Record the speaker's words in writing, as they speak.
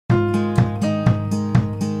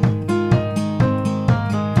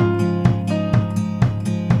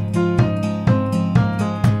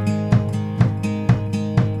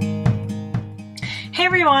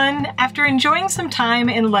everyone! After enjoying some time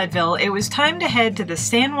in Leadville, it was time to head to the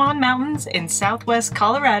San Juan Mountains in southwest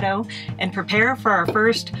Colorado and prepare for our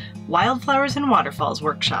first Wildflowers and Waterfalls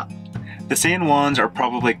workshop. The San Juans are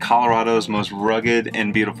probably Colorado's most rugged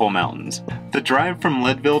and beautiful mountains. The drive from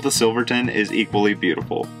Leadville to Silverton is equally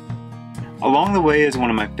beautiful. Along the way is one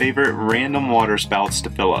of my favorite random water spouts to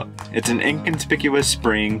fill up. It's an inconspicuous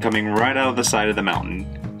spring coming right out of the side of the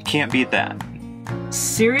mountain. Can't beat that.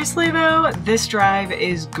 Seriously though, this drive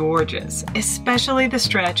is gorgeous, especially the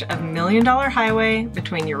stretch of Million Dollar Highway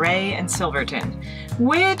between Ouray and Silverton,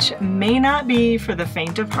 which may not be for the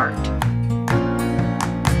faint of heart.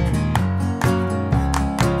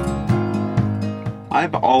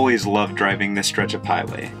 I've always loved driving this stretch of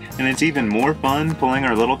highway, and it's even more fun pulling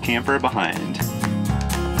our little camper behind.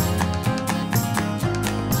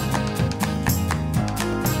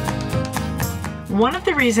 One of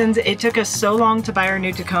the reasons it took us so long to buy our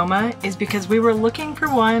new Tacoma is because we were looking for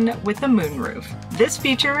one with a moonroof. This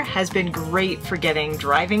feature has been great for getting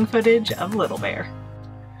driving footage of Little Bear.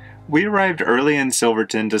 We arrived early in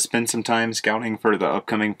Silverton to spend some time scouting for the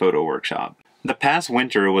upcoming photo workshop. The past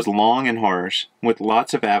winter was long and harsh, with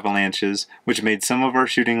lots of avalanches, which made some of our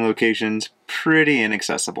shooting locations pretty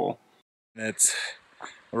inaccessible. It's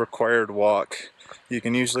a required walk. You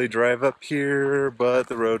can usually drive up here, but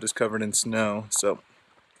the road is covered in snow, so.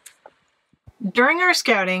 During our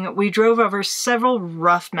scouting, we drove over several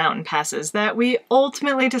rough mountain passes that we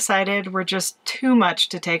ultimately decided were just too much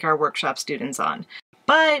to take our workshop students on.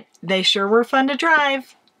 But they sure were fun to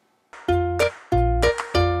drive.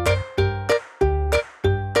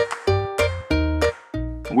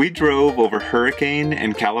 We drove over Hurricane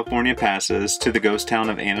and California passes to the ghost town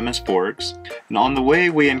of Animas Forks, and on the way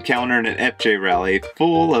we encountered an FJ rally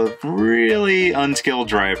full of really unskilled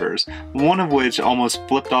drivers, one of which almost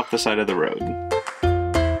flipped off the side of the road.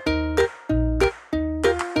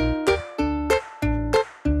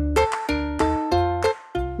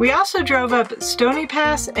 We also drove up Stony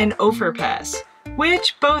Pass and Ophir Pass,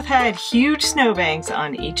 which both had huge snowbanks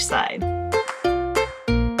on each side.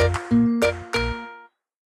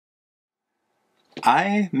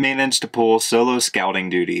 I managed to pull solo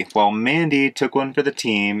scouting duty, while Mandy took one for the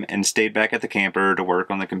team and stayed back at the camper to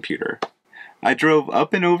work on the computer. I drove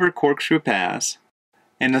up and over Corkscrew Pass.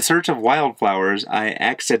 In the search of wildflowers, I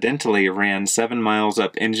accidentally ran 7 miles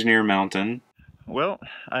up Engineer Mountain. Well,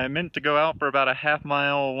 I meant to go out for about a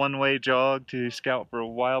half-mile one-way jog to scout for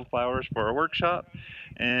wildflowers for our workshop,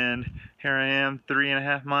 and here I am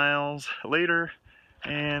 3.5 miles later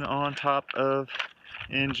and on top of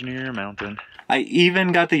Engineer Mountain. I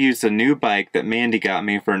even got to use the new bike that Mandy got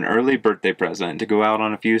me for an early birthday present to go out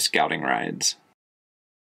on a few scouting rides.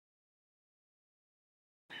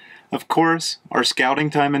 Of course, our scouting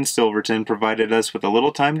time in Silverton provided us with a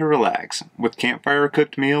little time to relax, with campfire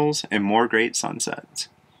cooked meals and more great sunsets.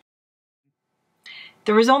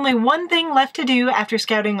 There was only one thing left to do after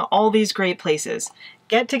scouting all these great places: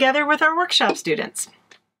 get together with our workshop students.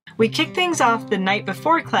 We kicked things off the night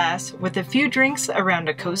before class with a few drinks around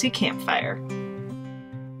a cozy campfire.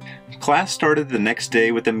 Class started the next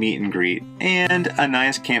day with a meet and greet and a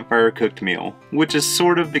nice campfire cooked meal, which is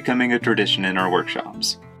sort of becoming a tradition in our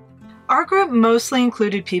workshops. Our group mostly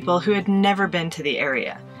included people who had never been to the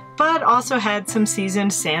area, but also had some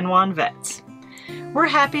seasoned San Juan vets. We're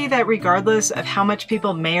happy that regardless of how much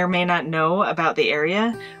people may or may not know about the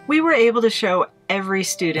area, we were able to show every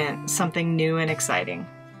student something new and exciting.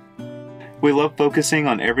 We love focusing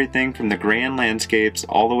on everything from the grand landscapes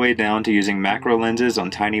all the way down to using macro lenses on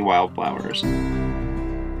tiny wildflowers.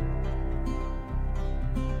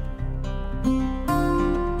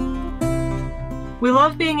 We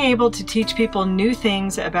love being able to teach people new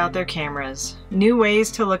things about their cameras, new ways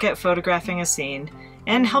to look at photographing a scene,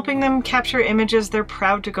 and helping them capture images they're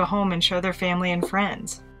proud to go home and show their family and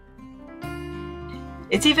friends.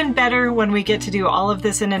 It's even better when we get to do all of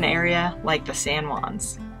this in an area like the San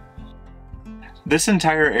Juans. This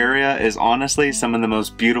entire area is honestly some of the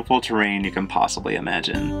most beautiful terrain you can possibly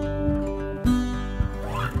imagine.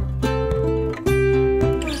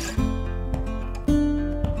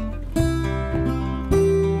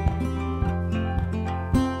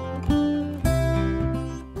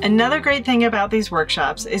 Another great thing about these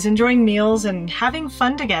workshops is enjoying meals and having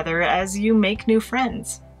fun together as you make new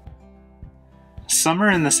friends. Summer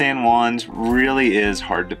in the San Juans really is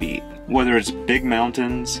hard to beat. Whether it's big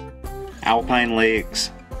mountains, alpine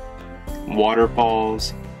lakes,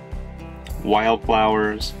 waterfalls,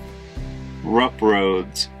 wildflowers, rough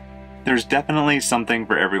roads, there's definitely something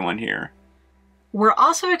for everyone here. We're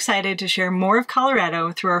also excited to share more of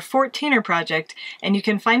Colorado through our 14er project, and you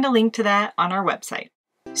can find a link to that on our website.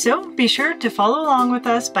 So be sure to follow along with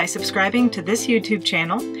us by subscribing to this YouTube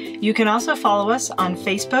channel. You can also follow us on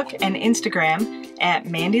Facebook and Instagram at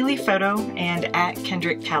Mandy Lee Photo and at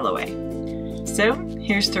Kendrick Calloway. So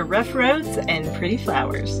here's to rough roads and pretty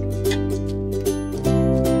flowers.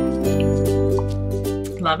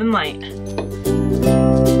 Love and light.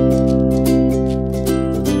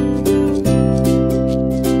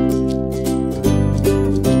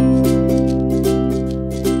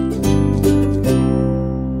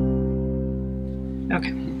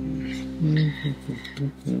 Okay.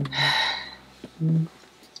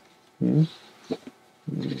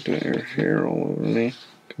 Got your hair all over me,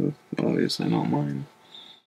 'cause obviously not mine.